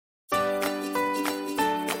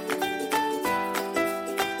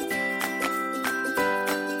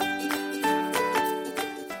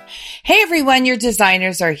Hey everyone, your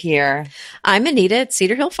designers are here. I'm Anita at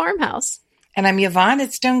Cedar Hill Farmhouse. And I'm Yvonne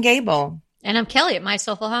at Stone Gable. And I'm Kelly at My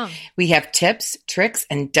Soulful Home. We have tips, tricks,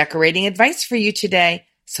 and decorating advice for you today.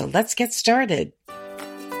 So let's get started.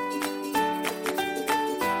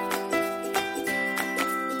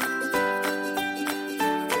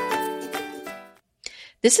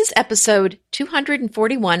 This is episode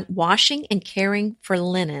 241, Washing and Caring for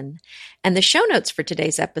Linen. And the show notes for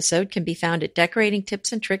today's episode can be found at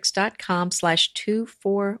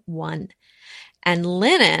decoratingtipsandtricks.com/241. And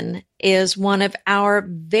linen is one of our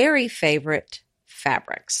very favorite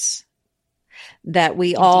fabrics that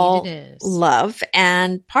we all love.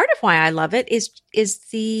 And part of why I love it is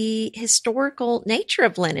the historical nature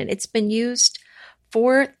of linen. It's been used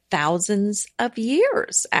for thousands of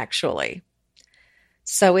years, actually.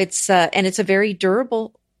 So it's a very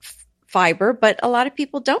durable fiber, but a lot of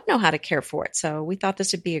people don't know how to care for it. So we thought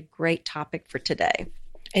this would be a great topic for today.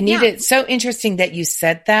 Anita, it's so interesting that you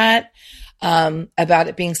said that about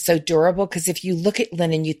it being so durable. Because if you look at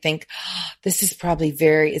linen, you think, this is probably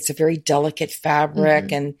it's a very delicate fabric.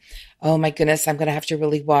 Mm-hmm. And oh my goodness, I'm going to have to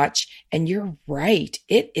really watch. And you're right.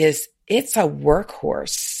 It's a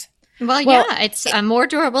workhorse. Well, yeah, it's more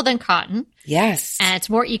durable than cotton. Yes. And it's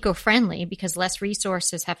more eco-friendly because less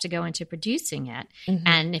resources have to go into producing it. Mm-hmm.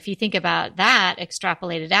 And if you think about that,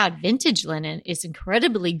 extrapolated out, vintage linen is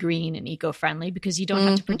incredibly green and eco-friendly because you don't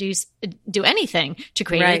have to do anything to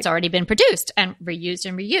create it. It's already been produced and reused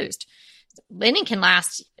and reused. Linen can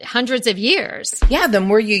last hundreds of years. Yeah, the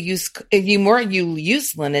more you use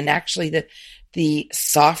linen, actually, the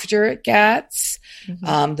softer it gets,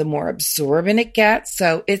 the more absorbent it gets.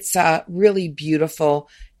 So it's a really beautiful,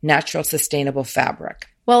 natural, sustainable fabric.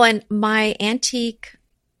 Well, and my antique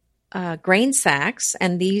grain sacks,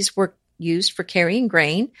 and these were used for carrying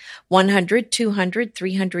grain 100, 200,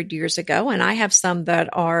 300 years ago. And I have some that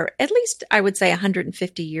are at least, I would say,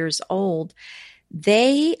 150 years old.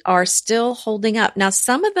 They are still holding up. Now,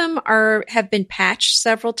 some of them have been patched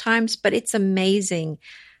several times, but it's amazing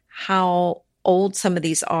how old some of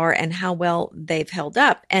these are and how well they've held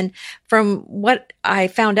up. And from what I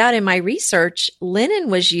found out in my research,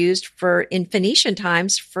 linen was used in Phoenician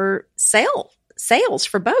times for sails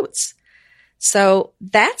for boats. So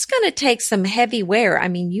that's going to take some heavy wear. I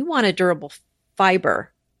mean, you want a durable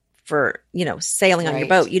fiber for, sailing on your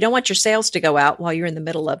boat. You don't want your sails to go out while you're in the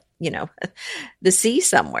middle of, the sea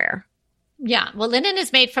somewhere. Yeah. Well, linen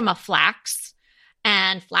is made from a flax,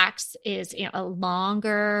 and flax is, a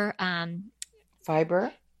longer,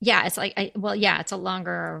 fiber? Yeah, it's it's a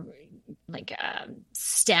longer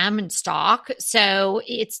stem and stalk. So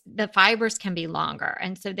the fibers can be longer.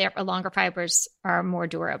 And so longer fibers are more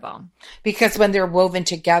durable. Because when they're woven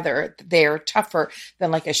together, they're tougher than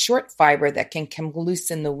like a short fiber that can come loose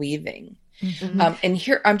in the weaving. Mm-hmm. And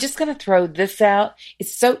here, I'm just going to throw this out.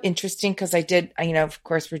 It's so interesting because of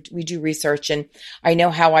course, we do research and I know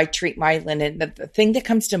how I treat my linen. The thing that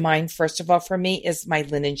comes to mind, first of all, for me is my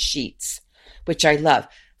linen sheets, which I love.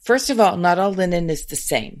 First of all, not all linen is the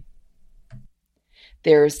same.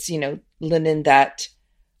 There's, linen that,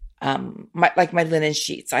 like my linen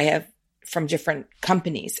sheets, I have from different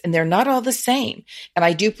companies, and they're not all the same. And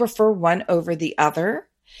I do prefer one over the other.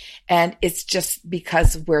 And it's just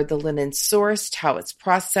because of where the linen's sourced, how it's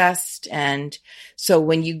processed. And so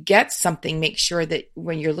when you get something, make sure that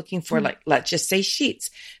when you're looking for, let's just say sheets,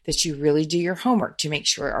 that you really do your homework to make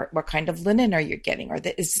sure what kind of linen are you getting?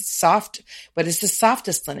 Is it soft? What is the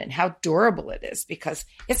softest linen? How durable it is? Because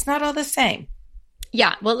it's not all the same.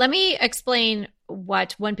 Yeah. Well, let me explain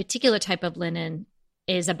what one particular type of linen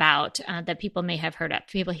is about that people may have heard of.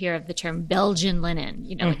 People hear of the term Belgian linen.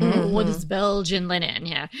 What is Belgian linen?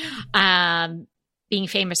 Yeah. Being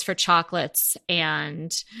famous for chocolates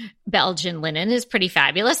and Belgian linen is pretty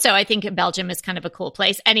fabulous. So I think Belgium is kind of a cool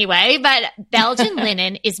place anyway. But Belgian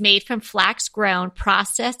linen is made from flax grown,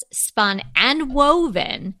 processed, spun, and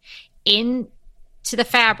woven into the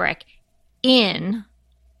fabric in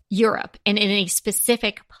Europe and in a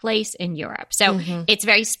specific place in Europe. So it's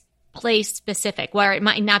very place specific, where it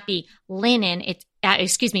might not be linen, it's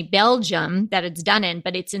Belgium that it's done in,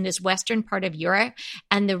 but it's in this western part of Europe.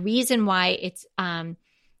 And the reason why it's a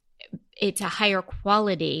higher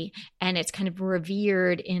quality and it's kind of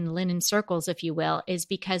revered in linen circles, if you will, is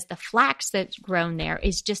because the flax that's grown there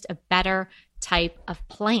is just a better type of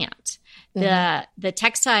plant. The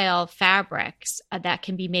textile fabrics that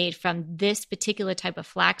can be made from this particular type of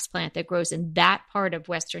flax plant that grows in that part of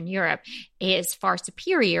Western Europe is far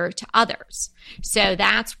superior to others. So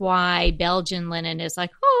that's why Belgian linen is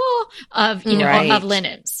of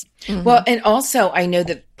linens. Mm-hmm. Well, and also I know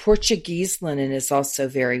that Portuguese linen is also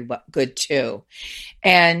very good too.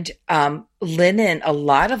 And linen, a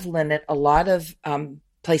lot of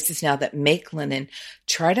places now that make linen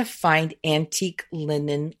try to find antique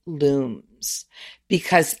linen looms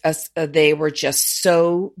because they were just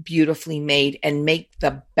so beautifully made and make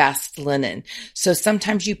the best linen. So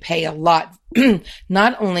sometimes you pay a lot,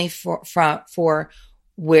 not only for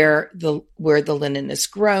where the linen is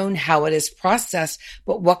grown, how it is processed,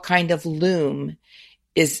 but what kind of loom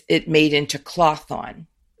is it made into cloth on.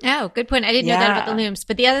 Oh, good point. I didn't know that about the looms.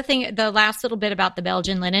 But the other thing, the last little bit about the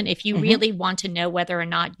Belgian linen, if you really want to know whether or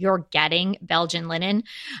not you're getting Belgian linen,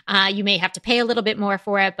 you may have to pay a little bit more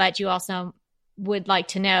for it, but you also would like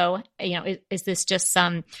to know, is this just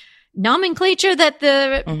some nomenclature that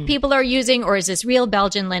the people are using, or is this real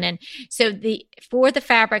Belgian linen? So for the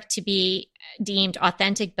fabric to be deemed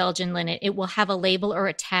authentic Belgian linen, it will have a label or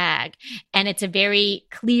a tag, and it's a very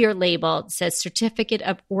clear label. It says certificate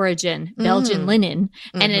of origin Belgian linen,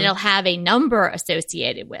 and it'll have a number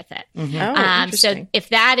associated with it. So if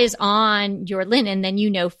that is on your linen, then you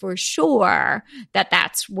know for sure that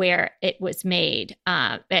that's where it was made,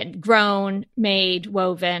 grown, made,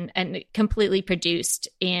 woven, and completely produced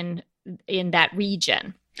in that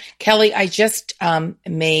region. Kelly, I just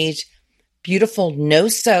made beautiful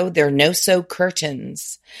they're no-sew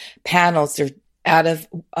curtains, panels. They're out of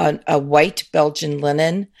a white Belgian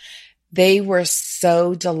linen. They were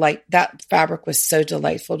so that fabric was so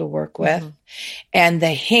delightful to work with. And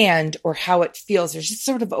the hand, or how it feels, there's just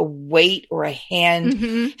sort of a weight or a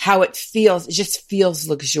hand, how it just feels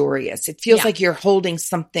luxurious. It feels like you're holding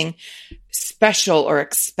something special or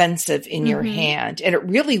expensive in your hand. And it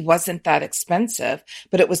really wasn't that expensive,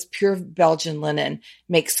 but it was pure Belgian linen.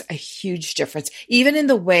 Makes a huge difference, even in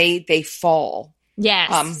the way they fall.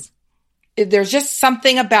 Yes. There's just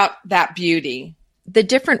something about that beauty. The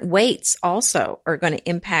different weights also are going to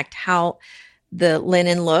impact how the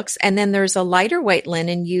linen looks. And then there's a lighter weight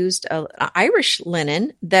linen used, Irish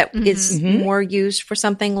linen that is more used for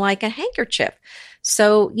something like a handkerchief.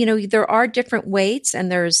 So, there are different weights, and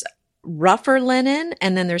there's rougher linen,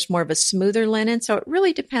 and then there's more of a smoother linen. So it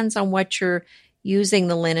really depends on what you're using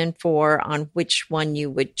the linen for, on which one you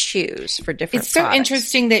would choose for different It's so products.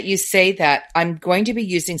 interesting that you say that. I'm going to be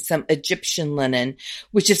using some Egyptian linen,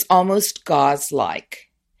 which is almost gauze-like.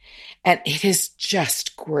 And it is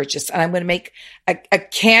just gorgeous. And I'm going to make a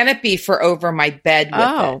canopy for over my bed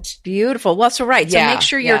with it. Beautiful. Well, so right. So make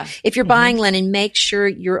sure if you're buying linen, make sure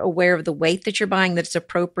you're aware of the weight that you're buying, that it's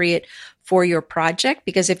appropriate for your project.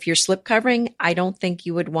 Because if you're slip covering, I don't think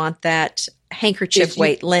you would want that handkerchief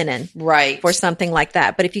weight linen for something like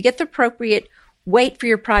that. But if you get the appropriate weight for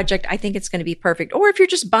your project, I think it's going to be perfect. Or if you're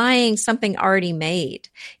just buying something already made,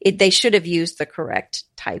 they should have used the correct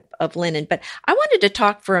type of linen. But I wanted to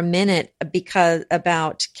talk for a minute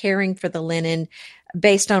about caring for the linen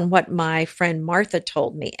based on what my friend Martha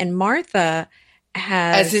told me. And Martha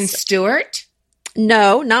has... As in Stewart?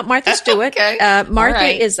 No, not Martha Stewart. Okay.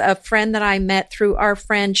 Martha is a friend that I met through our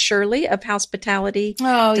friend Shirley of Hospitality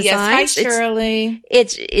Designs. Yes. Hi, Shirley.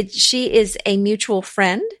 She is a mutual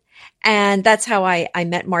friend. And that's how I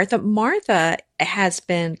met Martha. Martha has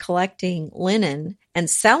been collecting linen and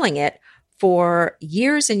selling it for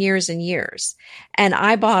years and years and years. And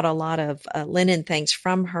I bought a lot of linen things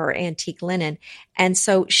from her, antique linen. And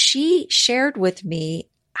so she shared with me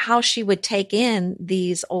how she would take in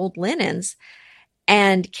these old linens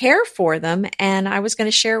and care for them. And I was going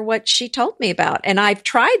to share what she told me about. And I've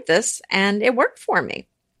tried this and it worked for me.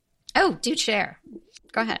 Oh, do share.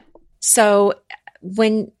 Go ahead. So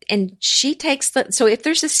she takes so if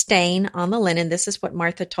there's a stain on the linen, this is what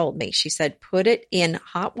Martha told me. She said, put it in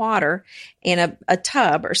hot water, in a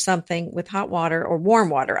tub or something with hot water, or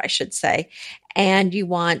warm water, I should say. And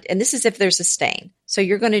this is if there's a stain. So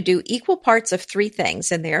you're going to do equal parts of 3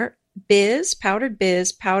 things in there: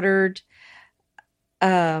 powdered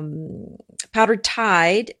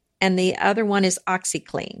Tide, and the other one is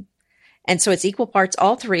OxiClean. And so it's equal parts,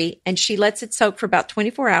 all 3. And she lets it soak for about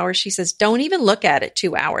 24 hours. She says, don't even look at it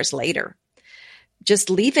 2 hours later.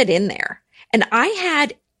 Just leave it in there. And I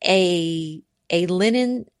had a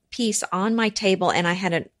linen piece on my table, and I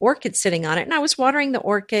had an orchid sitting on it, and I was watering the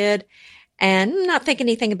orchid and not thinking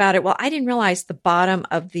anything about it. Well, I didn't realize the bottom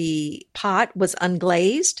of the pot was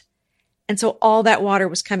unglazed. And so all that water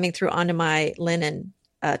was coming through onto my linen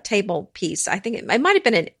table piece. I think it might have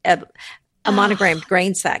been a monogrammed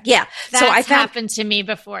grain sack. Yeah. That's happened to me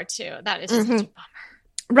before too. That is such a bummer.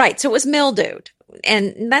 Right. So it was mildewed,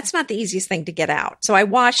 and that's not the easiest thing to get out. So I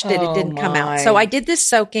washed it. It didn't come out. So I did this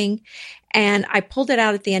soaking, And I pulled it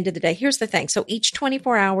out at the end of the day. Here's the thing. So each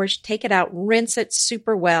 24 hours, take it out, rinse it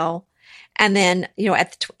super well. And then,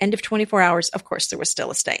 at the end of 24 hours, of course, there was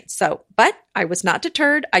still a stain. So, but I was not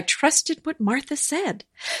deterred. I trusted what Martha said.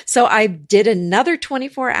 So I did another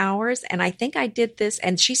 24 hours, and I think I did this.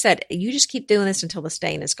 And she said, you just keep doing this until the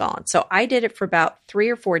stain is gone. So I did it for about 3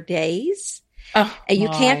 or 4 days. And you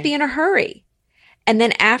can't be in a hurry. And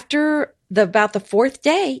then after about the 4th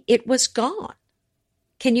day, it was gone.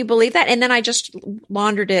 Can you believe that? And then I just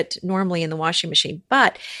laundered it normally in the washing machine.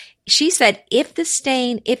 But she said,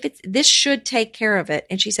 this should take care of it.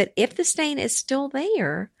 And she said, if the stain is still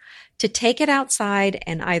there, to take it outside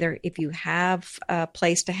and either, if you have a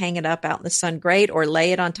place to hang it up out in the sun, great, or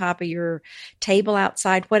lay it on top of your table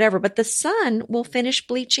outside, whatever. But the sun will finish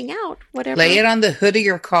bleaching out whatever. Lay it on the hood of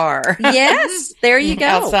your car. Yes, there you go.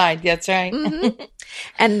 Outside, that's right. Mm-hmm.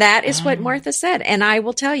 And that is what Martha said. And I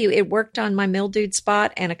will tell you, it worked on my mildewed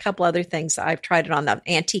spot and a couple other things. I've tried it on the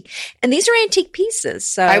antique. And these are antique pieces.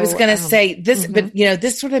 So I was going to say this, but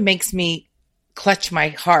this sort of makes me clutch my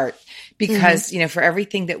heart because, for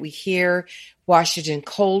everything that we hear, wash it in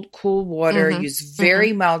cool water, use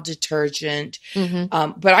very mild detergent.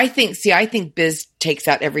 But I think Biz takes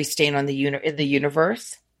out every stain on in the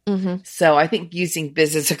universe. So I think using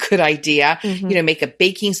Biz is a good idea. Make a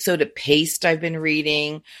baking soda paste, I've been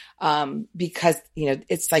reading, because,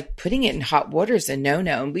 it's like putting it in hot water is a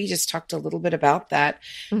no-no. And we just talked a little bit about that.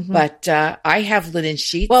 But I have linen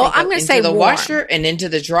sheets. Well, I'm going to say the warm. washer and into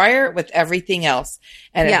the dryer with everything else.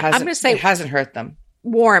 And it hasn't hurt them.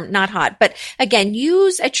 Warm, not hot. But again,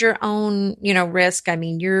 use at your own, risk. I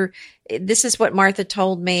mean, this is what Martha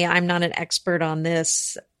told me. I'm not an expert on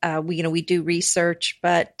this. We do research,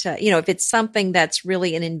 but if it's something that's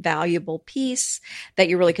really an invaluable piece that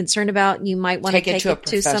you're really concerned about, you might want to take it to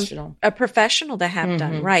a professional to have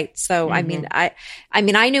done. Right. So, I mean,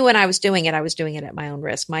 I knew when I was doing it at my own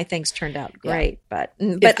risk. My things turned out great, but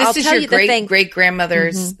I'll tell you the thing. Great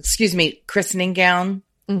grandmother's, christening gown.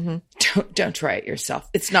 Don't try it yourself.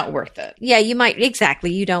 It's not worth it. Yeah, you might.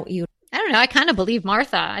 Exactly. I don't know. I kind of believe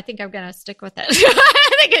Martha. I think I'm going to stick with it.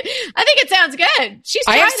 I think it sounds good.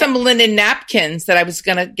 I have some linen napkins that I was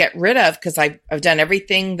going to get rid of because I've done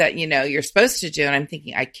everything that, you're supposed to do. And I'm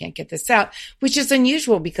thinking I can't get this out, which is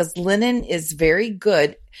unusual because linen is very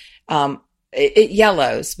good. It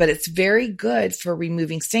yellows, but it's very good for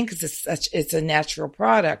removing stain because it's a natural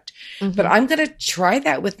product. But I'm going to try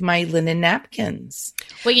that with my linen napkins.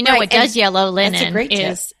 Well, what does yellow linen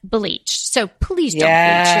is bleach. So please don't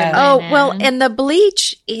bleach your linen. Oh, well, and the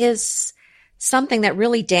bleach is something that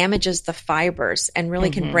really damages the fibers and really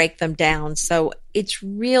can break them down. So it's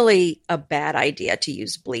really a bad idea to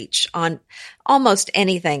use bleach on almost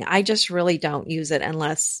anything. I just really don't use it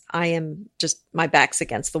unless I am my back's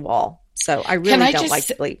against the wall. So I really don't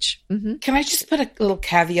like bleach. Can I just put a little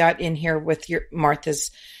caveat in here with your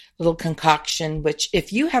Martha's little concoction, which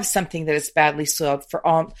if you have something that is badly soiled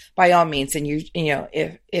by all means, and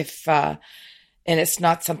if and it's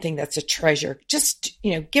not something that's a treasure, just,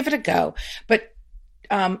 give it a go. But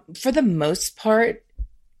for the most part,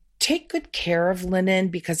 take good care of linen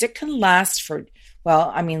because it can last for,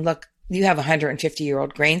 look, you have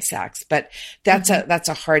 150-year-old grain sacks, but that's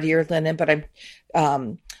a hardier linen. But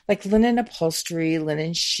I'm like linen upholstery,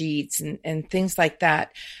 linen sheets, and things like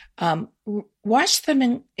that. Wash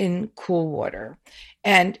them in cool water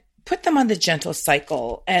and put them on the gentle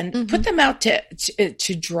cycle and put them out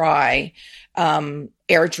to dry,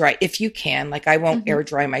 air dry if you can. Like I won't air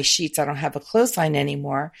dry my sheets. I don't have a clothesline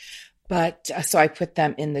anymore, but so I put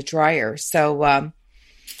them in the dryer. So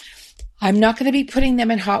I'm not going to be putting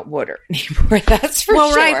them in hot water anymore. That's for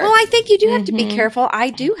sure. Right. Well, I think you do have to be careful.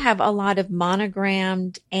 I do have a lot of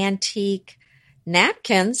monogrammed antique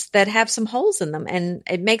napkins that have some holes in them, and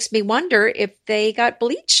it makes me wonder if they got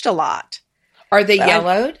bleached a lot. Are they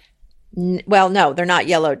yellowed? Well, no, they're not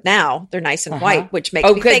yellowed now. They're nice and white, which makes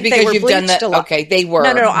me think they were bleached a lot. Okay, they were.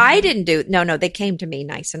 No, I didn't do. No, they came to me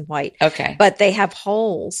nice and white. Okay, but they have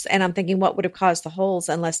holes, and I'm thinking, what would have caused the holes?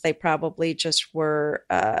 Unless they probably just were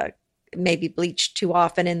maybe bleached too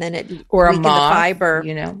often, and then it weakened the fiber.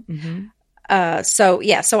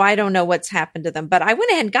 So I don't know what's happened to them, but I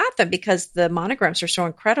went ahead and got them because the monograms are so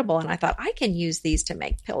incredible. And I thought I can use these to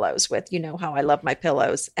make pillows with, how I love my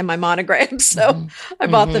pillows and my monograms. So I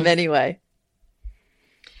bought them anyway.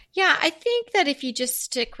 Yeah. I think that if you just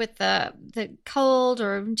stick with the cold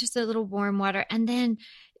or just a little warm water, and then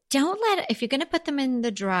if you're going to put them in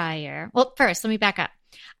the dryer. Well, first, let me back up.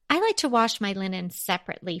 I like to wash my linen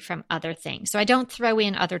separately from other things. So I don't throw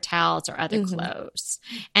in other towels or other clothes.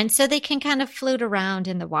 And so they can kind of float around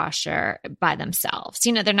in the washer by themselves.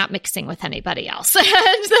 They're not mixing with anybody else.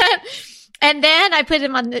 And then I put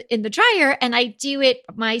them in the dryer, and I do it.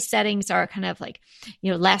 My settings are kind of like,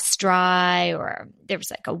 less dry, or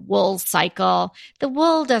there's like a wool cycle. The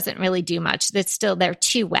wool doesn't really do much. They're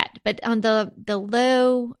too wet. But on the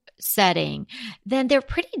low setting, then they're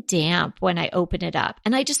pretty damp when I open it up,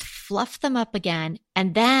 and I just fluff them up again.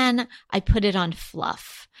 And then I put it on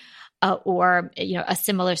fluff. Or a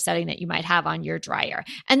similar setting that you might have on your dryer.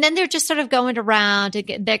 And then they're just sort of going around,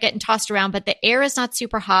 they're getting tossed around, but the air is not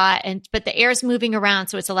super hot, but the air is moving around,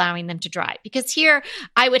 so it's allowing them to dry. Because here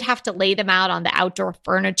I would have to lay them out on the outdoor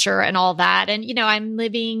furniture and all that. And I'm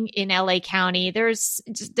living in LA County. There's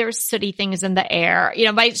sooty things in the air.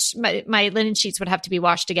 My linen sheets would have to be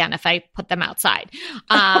washed again if I put them outside.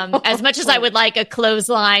 As much as I would like a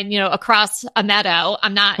clothesline, across a meadow,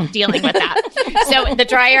 I'm not dealing with that. So the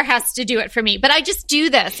dryer has to do it for me. But I just do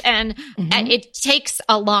this, and it takes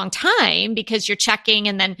a long time because you're checking,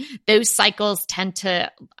 and then those cycles tend to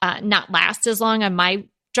not last as long on my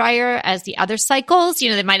dryer as the other cycles.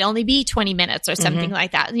 They might only be 20 minutes or something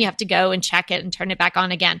like that. And you have to go and check it and turn it back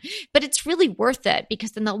on again. But it's really worth it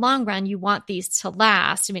because in the long run, you want these to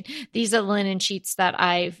last. I mean, these are linen sheets that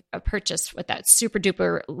I've purchased with that super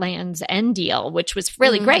duper Lands' End deal, which was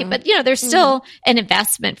really great. But, there's still an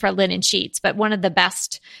investment for linen sheets. But one of the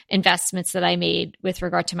best investments that I made with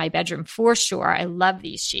regard to my bedroom, for sure. I love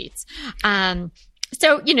these sheets.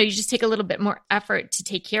 So, you just take a little bit more effort to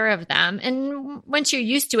take care of them. And once you're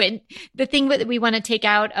used to it, the thing that we want to take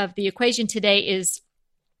out of the equation today is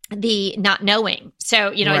the not knowing.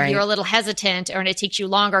 So, Right. You're a little hesitant, or it takes you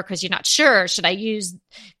longer because you're not sure. Should I use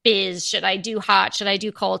Biz? Should I do hot? Should I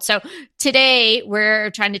do cold? So today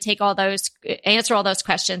we're trying to answer all those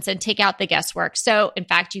questions and take out the guesswork. So in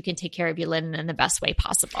fact, you can take care of your linen in the best way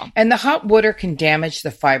possible. And the hot water can damage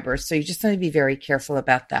the fibers. So you just want to be very careful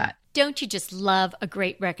about that. Don't you just love a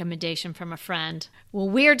great recommendation from a friend? Well,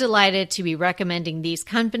 we're delighted to be recommending these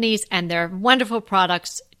companies and their wonderful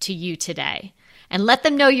products to you today. And let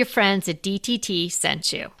them know your friends at DTT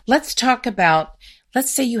sent you. Let's talk about,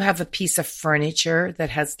 let's say you have a piece of furniture that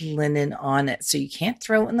has linen on it. So you can't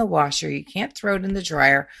throw it in the washer. You can't throw it in the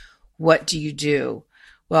dryer. What do you do?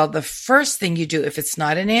 Well, the first thing you do, if it's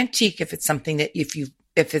not an antique, if it's something that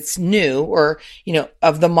if it's new or,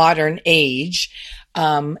 of the modern age,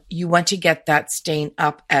 you want to get that stain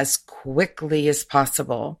up as quickly as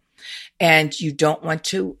possible. And you don't want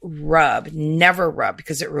to never rub,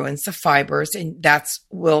 because it ruins the fibers, and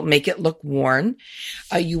will make it look worn.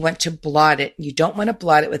 You want to blot it. You don't want to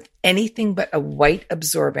blot it with anything but a white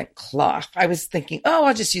absorbent cloth. I was thinking,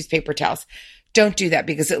 I'll just use paper towels. Don't do that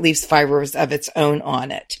because it leaves fibers of its own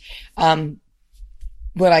on it.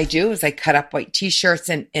 What I do is I cut up white t-shirts,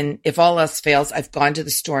 and if all else fails, I've gone to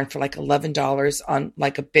the store and for like $11 on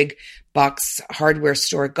like a big box hardware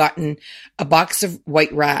store, gotten a box of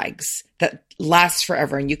white rags that last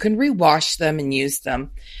forever, and you can rewash them and use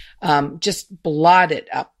them. Just blot it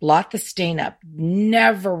up, blot the stain up,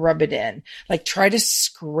 never rub it in. Like try to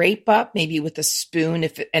scrape up maybe with a spoon.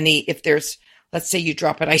 If there's, let's say you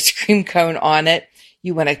drop an ice cream cone on it,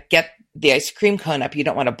 you want to get the ice cream cone up. You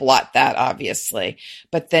don't want to blot that, obviously,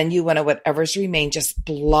 but then you want to, whatever's remain, just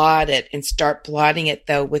blot it, and start blotting it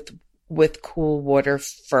though with cool water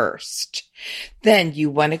first. Then you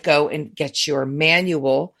want to go and get your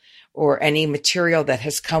manual or any material that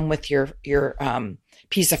has come with your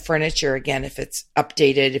piece of furniture. Again, if it's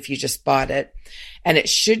updated, if you just bought it, and it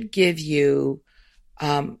should give you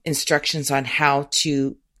instructions on how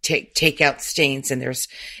to take out stains. And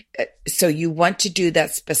so you want to do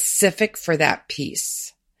that specific for that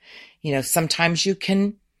piece. Sometimes you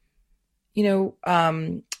can,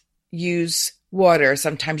 use water.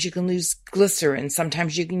 Sometimes you can use glycerin.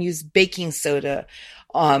 Sometimes you can use baking soda,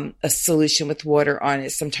 a solution with water on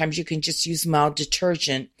it. Sometimes you can just use mild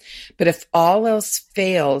detergent. But if all else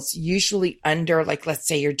fails, usually under, like, let's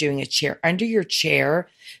say you're doing a chair, under your chair,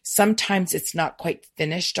 sometimes it's not quite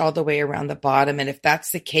finished all the way around the bottom. And if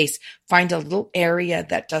that's the case, find a little area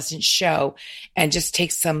that doesn't show and just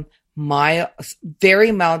take some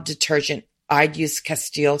very mild detergent. I'd use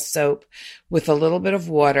Castile soap with a little bit of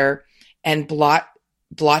water and blot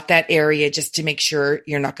that area just to make sure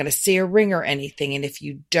you're not going to see a ring or anything. And if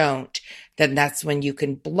you don't, then that's when you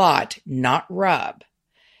can blot, not rub,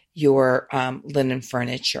 your linen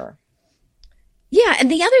furniture. Yeah.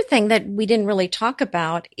 And the other thing that we didn't really talk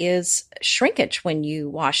about is shrinkage when you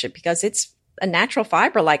wash it, because it's a natural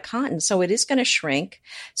fiber like cotton. So it is going to shrink.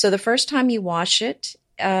 So the first time you wash it,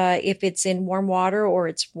 if it's in warm water or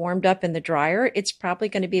it's warmed up in the dryer, it's probably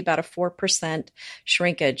going to be about a 4%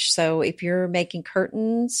 shrinkage. So if you're making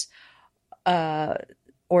curtains,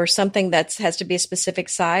 or something that has to be a specific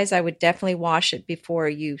size, I would definitely wash it before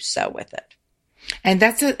you sew with it. And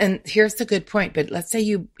and here's the good point. But let's say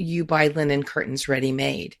you buy linen curtains ready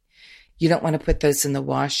made. You don't want to put those in the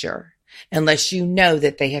washer unless you know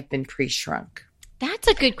that they have been pre-shrunk. That's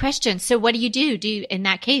a good question. So what do you do? In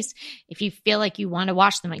that case, if you feel like you want to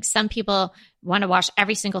wash them, like some people want to wash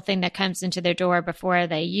every single thing that comes into their door before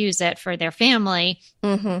they use it for their family.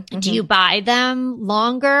 Do you buy them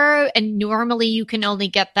longer? And normally you can only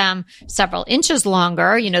get them several inches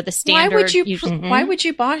longer, the standard. Why would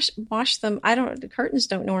you wash them? The curtains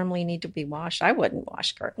don't normally need to be washed. I wouldn't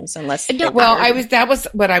wash curtains unless. That was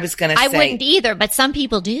what I was going to say. I wouldn't either, but some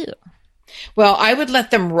people do. Well, I would let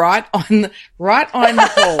them rot on the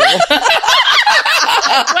hole.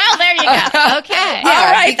 Well, there you go. Okay. Yeah,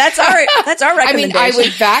 all right. That's our recommendation. I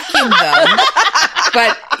would vacuum them,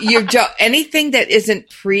 but you don't, anything that isn't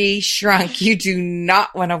pre-shrunk, you do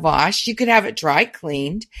not want to wash. You could have it dry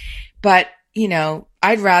cleaned, but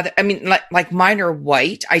I'd rather, like mine are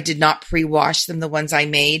white. I did not pre-wash them, the ones I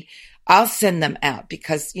made. I'll send them out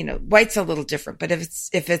because, white's a little different, but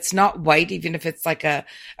if it's not white, even if it's like a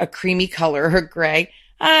creamy color or gray,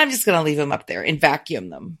 I'm just going to leave them up there and vacuum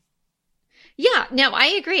them. Yeah, no, I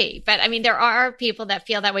agree. But there are people that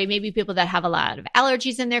feel that way, maybe people that have a lot of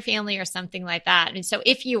allergies in their family or something like that. And so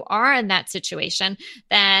if you are in that situation,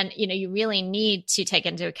 then, you really need to take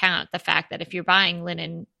into account the fact that if you're buying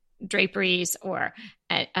linen draperies or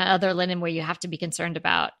other linen where you have to be concerned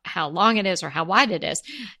about how long it is or how wide it is,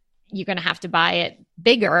 you're going to have to buy it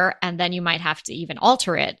bigger, and then you might have to even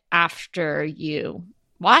alter it after you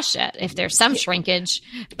wash it if there's some shrinkage.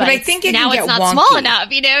 But I think now it's not small enough, so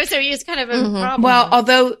it's kind of a problem. Well,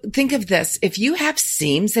 although think of this, if you have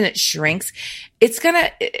seams and it shrinks, it's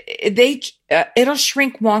it'll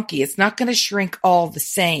shrink wonky. It's not going to shrink all the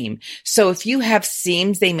same. So if you have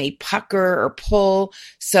seams, they may pucker or pull.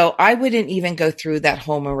 So I wouldn't even go through that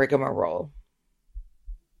whole rigmarole.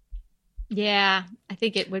 Yeah, I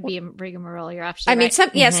think it would be a rigmarole. You're absolutely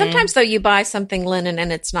right. Sometimes though you buy something linen and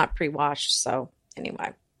it's not pre-washed. So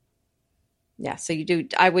anyway, yeah. So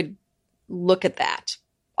I would look at that.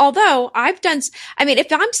 Although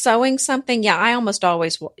if I'm sewing something, I almost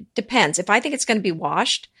always, depends. If I think it's going to be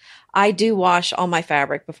washed, I do wash all my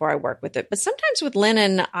fabric before I work with it. But sometimes with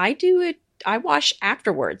linen, I wash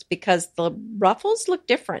afterwards because the ruffles look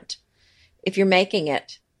different if you're making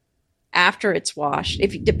it after it's washed.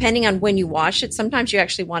 Depending on when you wash it, sometimes you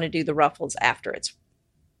actually want to do the ruffles after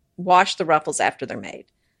wash the ruffles after they're made.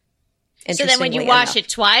 So then when you wash it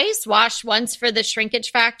twice, wash once for the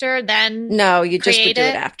shrinkage factor, then no, you just would do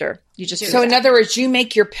it after. You just So in other words, you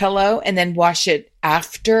make your pillow and then wash it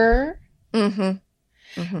after?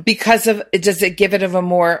 Because does it give it a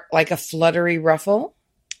more like a fluttery ruffle?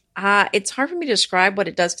 It's hard for me to describe what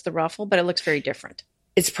it does to the ruffle, but it looks very different.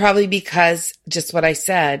 It's probably because, just what I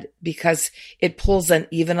said, because it pulls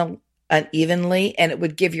unevenly and it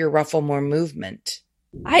would give your ruffle more movement.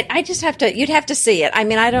 I just you'd have to see it. I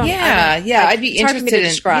don't. I'd be interested hard for me to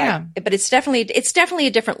describe, but it's definitely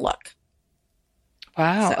a different look.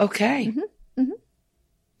 Wow. So, okay.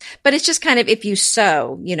 But it's just kind of, if you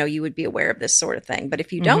sew, you would be aware of this sort of thing. But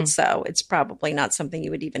if you don't sew, it's probably not something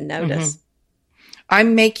you would even notice.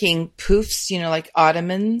 I'm making poofs, like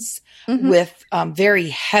ottomans with very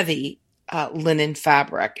heavy linen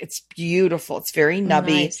fabric. It's beautiful. It's very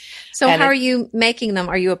nubby. Nice. So how are you making them?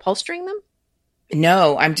 Are you upholstering them?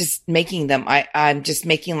 No, I'm just making them. I'm just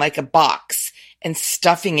making like a box and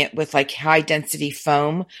stuffing it with like high density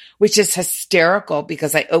foam, which is hysterical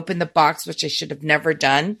because I opened the box, which I should have never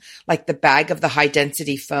done, like the bag of the high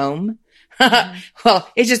density foam. Well,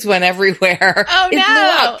 it just went everywhere. Oh it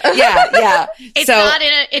no! Blew up. Yeah. It's not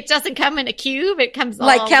it doesn't come in a cube. It comes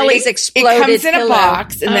like Kelly's exploded. It comes in pillow. a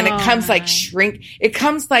box, and then it comes like shrink. It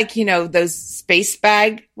comes like those space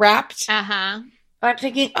bag wrapped. I'm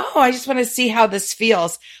thinking, I just want to see how this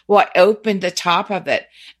feels. Well, I opened the top of it,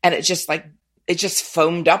 and it just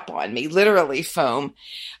foamed up on me, literally foam.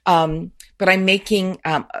 But I'm making 2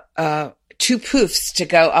 poofs to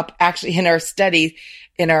go up actually in our study,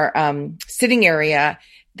 in our sitting area.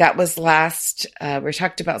 That was we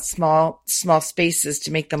talked about small spaces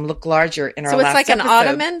to make them look larger in our last episode. So it's like an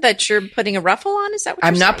ottoman that you're putting a ruffle on? Is that what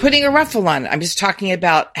I'm you're not saying? putting a ruffle on it. I'm just talking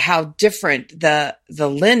about how different the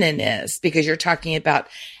linen is, because you're talking about,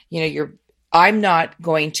 I'm not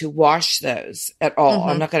going to wash those at all.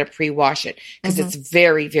 I'm not going to pre-wash it because it's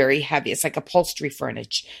very, very heavy. It's like upholstery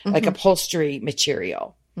furniture, like upholstery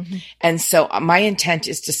material. And so my intent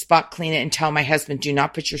is to spot clean it and tell my husband, do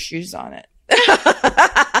not put your shoes on it.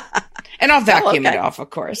 And I'll vacuum okay. it off,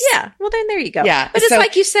 of course. Yeah. Well, then there you go. Yeah. But it's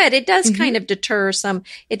like you said, it does kind of deter some,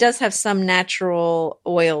 it does have some natural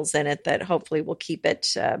oils in it that hopefully will keep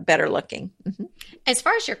it better looking. Mm-hmm. As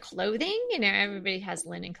far as your clothing, everybody has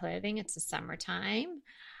linen clothing. It's the summertime.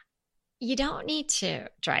 You don't need to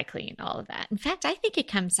dry clean all of that. In fact, I think it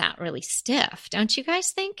comes out really stiff. Don't you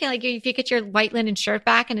guys think? Like if you get your white linen shirt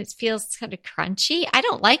back and it feels kind of crunchy, I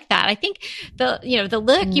don't like that. I think the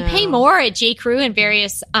look, you pay more at J.Crew and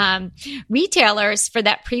various retailers for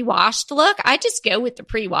that pre-washed look. I just go with the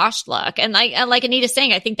pre-washed look. And like Anita's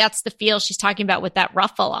saying, I think that's the feel she's talking about with that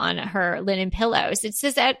ruffle on her linen pillows. It's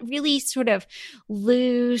just that really sort of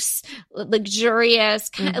loose, luxurious,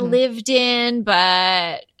 kind of lived in,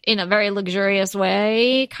 but in a very luxurious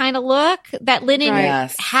way kind of look that linen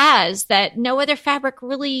has that no other fabric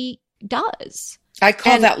really does. I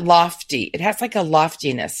call that lofty. It has like a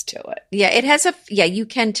loftiness to it. Yeah, it has you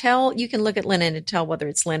can tell, you can look at linen and tell whether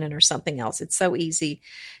it's linen or something else. It's so easy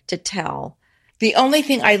to tell. The only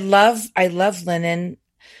thing I love linen.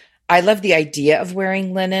 I love the idea of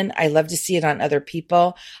wearing linen. I love to see it on other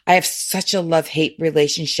people. I have such a love-hate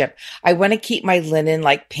relationship. I want to keep my linen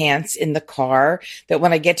like pants in the car that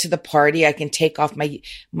when I get to the party, I can take off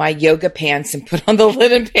my yoga pants and put on the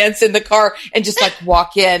linen pants in the car and just like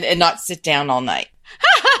walk in and not sit down all night.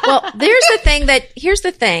 Well, here's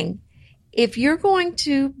the thing. If you're going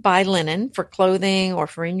to buy linen for clothing or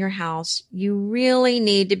for in your house, you really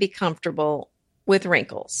need to be comfortable with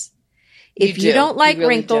wrinkles. If you don't like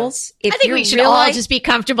wrinkles, I think we should all just be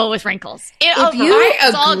comfortable with wrinkles.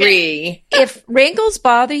 I agree. If wrinkles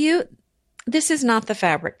bother you, this is not the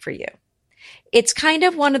fabric for you. It's kind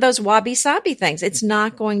of one of those wabi-sabi things. It's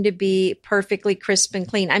not going to be perfectly crisp and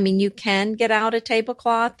clean. I mean, you can get out a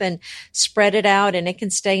tablecloth and spread it out and it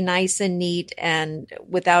can stay nice and neat and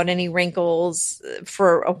without any wrinkles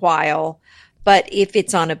for a while. But if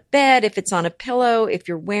it's on a bed, if it's on a pillow, if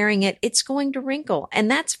you're wearing it, it's going to wrinkle, and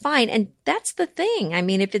that's fine. And that's the thing. I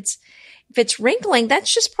mean, if it's wrinkling,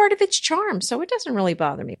 that's just part of its charm. So it doesn't really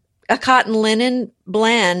bother me. A cotton linen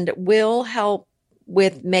blend will help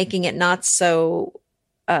with making it not so,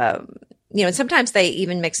 and sometimes they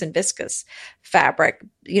even mix in viscose fabric,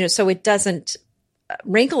 so it doesn't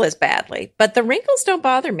wrinkle as badly. But the wrinkles don't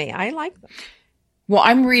bother me. I like them. Well,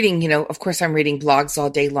 I'm reading, of course I'm reading blogs all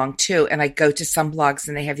day long too. And I go to some blogs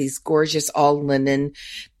and they have these gorgeous all linen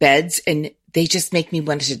beds and they just make me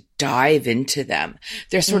want to dive into them.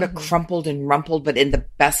 They're sort of crumpled and rumpled, but in the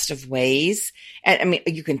best of ways. And I mean,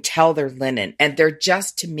 you can tell they're linen and they're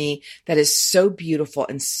just, to me, that is so beautiful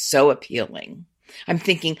and so appealing. I'm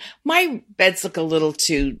thinking my beds look a little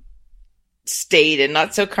too staid and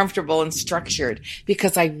not so comfortable and structured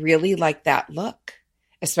because I really like that look,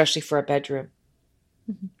 especially for a bedroom.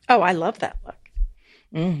 Oh, I love that look.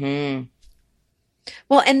 Mm-hmm.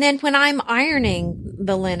 Well, and then when I'm ironing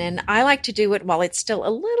the linen, I like to do it while it's still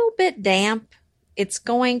a little bit damp. It's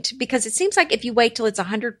going to, because it seems like if you wait till it's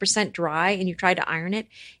 100% dry and you try to iron it,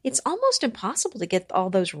 it's almost impossible to get all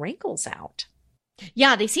those wrinkles out.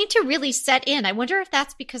 Yeah, they seem to really set in. I wonder if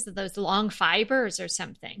that's because of those long fibers or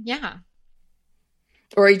something. Yeah.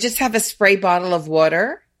 Or you just have a spray bottle of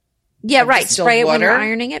water. Yeah, right. Spray it when you're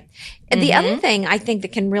ironing it. And the other thing I think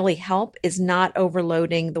that can really help is not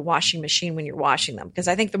overloading the washing machine when you're washing them. Because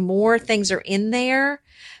I think the more things are in there,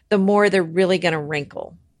 the more they're really going to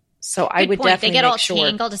wrinkle. So I would definitely they get all sure.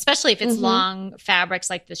 tangled, especially if it's long fabrics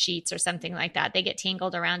like the sheets or something like that. They get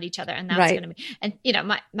tangled around each other, and that's going to be. And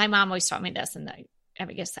my mom always taught me this, and I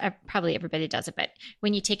guess probably everybody does it. But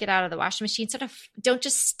when you take it out of the washing machine, sort of don't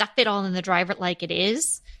just stuff it all in the dryer like it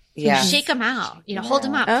is. Yeah, shake them out. Hold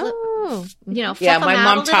them out. Flip my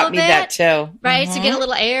mom taught me that too. Right, to get a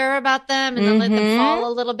little air about them, and then let them fall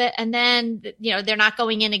a little bit, and then they're not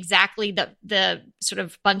going in exactly the sort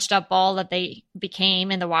of bunched up ball that they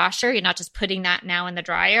became in the washer. You're not just putting that now in the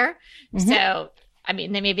dryer. So, I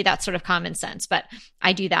mean, maybe that's sort of common sense, but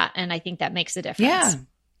I do that, and I think that makes a difference. Yeah.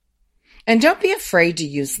 And don't be afraid to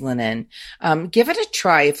use linen. Give it a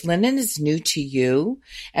try. If linen is new to you,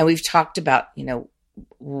 and we've talked about,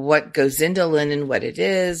 what goes into linen, what it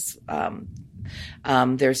is.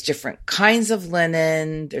 There's different kinds of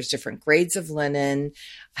linen. There's different grades of linen,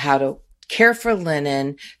 how to care for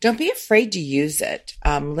linen. Don't be afraid to use it.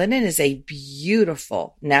 Linen is a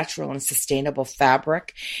beautiful, natural, and sustainable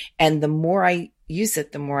fabric. And the more I use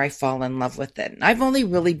it, the more I fall in love with it. And I've only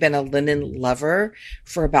really been a linen lover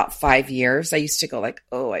for about 5 years. I used to go like,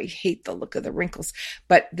 oh, I hate the look of the wrinkles.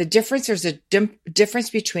 But the difference, there's a difference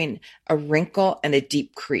between a wrinkle and a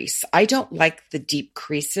deep crease. I don't like the deep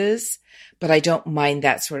creases, but I don't mind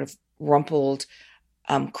that sort of rumpled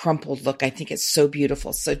crumpled look. I think it's so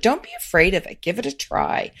beautiful. So don't be afraid of it. Give it a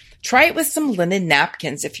try. Try it with some linen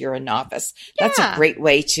napkins if you're a novice. Yeah. That's a great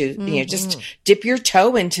way to, just dip your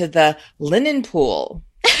toe into the linen pool.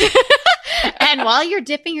 And while you're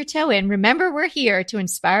dipping your toe in, remember we're here to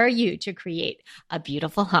inspire you to create a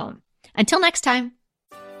beautiful home. Until next time.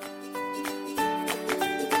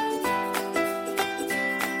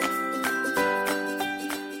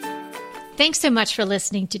 Thanks so much for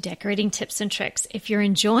listening to Decorating Tips and Tricks. If you're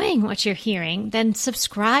enjoying what you're hearing, then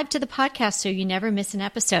subscribe to the podcast so you never miss an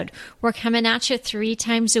episode. We're coming at you 3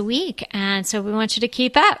 times a week, and so we want you to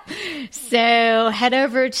keep up. So head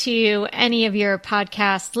over to any of your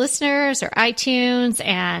podcast listeners or iTunes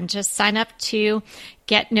and just sign up to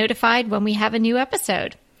get notified when we have a new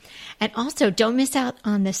episode. And also, don't miss out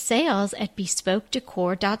on the sales at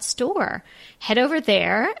bespokedecor.store. Head over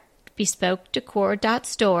there,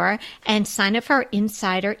 bespokedecor.store, and sign up for our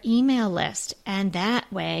insider email list. And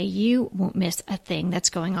that way you won't miss a thing that's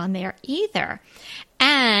going on there either.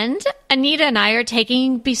 And Anita and I are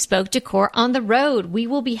taking Bespoke Decor on the road. We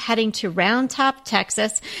will be heading to Round Top,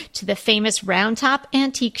 Texas, to the famous Round Top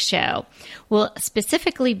Antique Show. We'll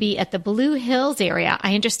specifically be at the Blue Hills area.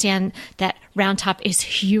 I understand that Round Top is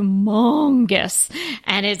humongous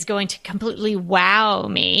and is going to completely wow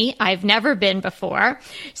me. I've never been before.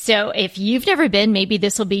 So if you've never been, maybe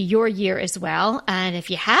this will be your year as well. And if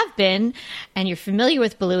you have been and you're familiar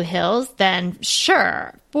with Blue Hills, then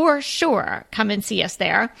for sure, come and see us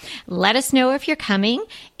there. Let us know if you're coming,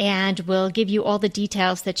 and we'll give you all the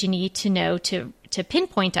details that you need to know to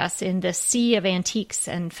pinpoint us in the sea of antiques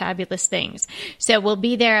and fabulous things. So we'll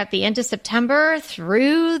be there at the end of September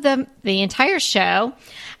through the entire show.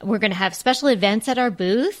 We're going to have special events at our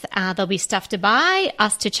booth. There'll be stuff to buy,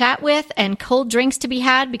 us to chat with, and cold drinks to be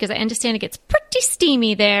had, because I understand it gets pretty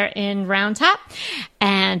steamy there in Round Top.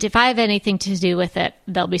 And if I have anything to do with it,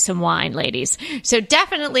 there'll be some wine, ladies. So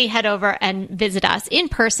definitely head over and visit us in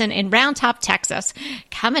person in Round Top, Texas,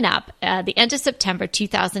 coming up the end of September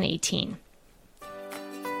 2018.